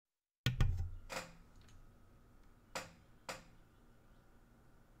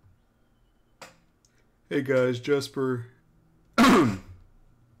Hey guys,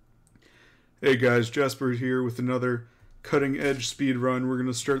 Hey guys, Jasper here with another cutting edge speed run. We're going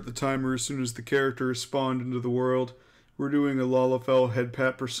to start the timer as soon as the character is spawned into the world. We're doing a Lalafell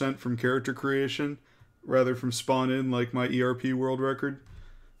Headpat percent from character creation, rather from spawn in like my ERP world record.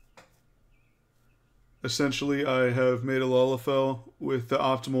 Essentially, I have made a Lalafell with the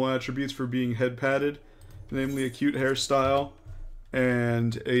optimal attributes for being headpatted, namely a cute hairstyle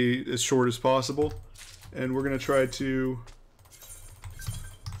and as short as possible. And we're going to try to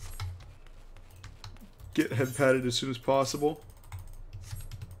get head patted as soon as possible.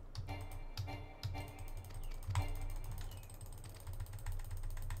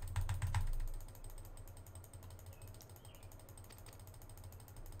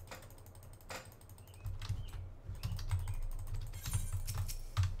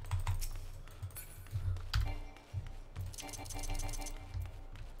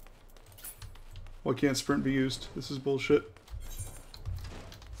 Why can't sprint be used? This is bullshit.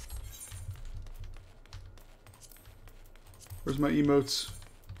 Where's my emotes?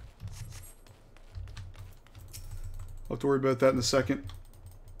 I'll have to worry about that in a second.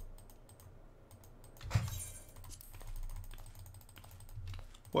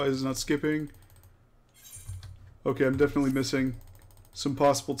 Why is it not skipping? Okay, I'm definitely missing some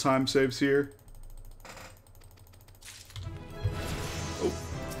possible time saves here. Oh.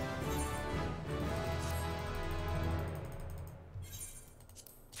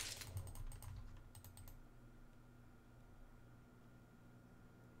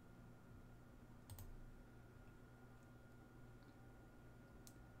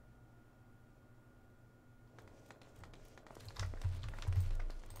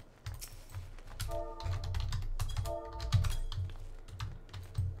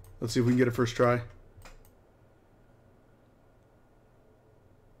 Let's see if we can get a first try.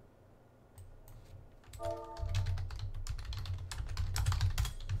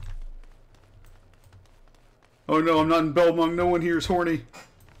 Oh no, I'm not in Belmont. No one here is horny.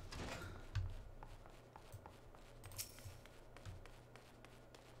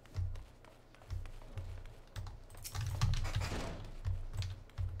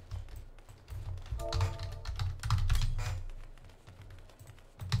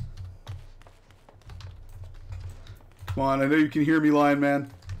 Come on, I know you can hear me, Lion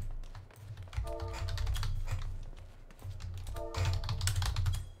Man.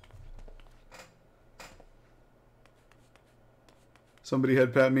 Somebody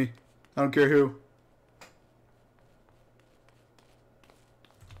headpat me. I don't care who.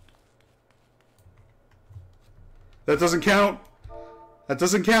 That doesn't count. That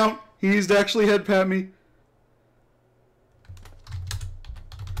doesn't count. He needs to actually headpat me.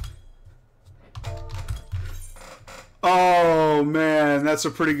 Oh man, that's a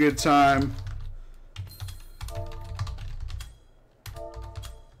pretty good time.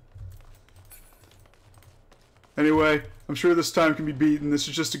 Anyway, I'm sure this time can be beaten. This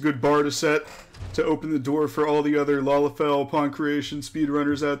is just a good bar to set to open the door for all the other Lalafell upon creation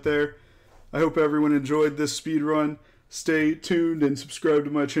speedrunners out there. I hope everyone enjoyed this speedrun. Stay tuned and subscribe to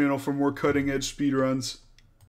my channel for more cutting edge speedruns.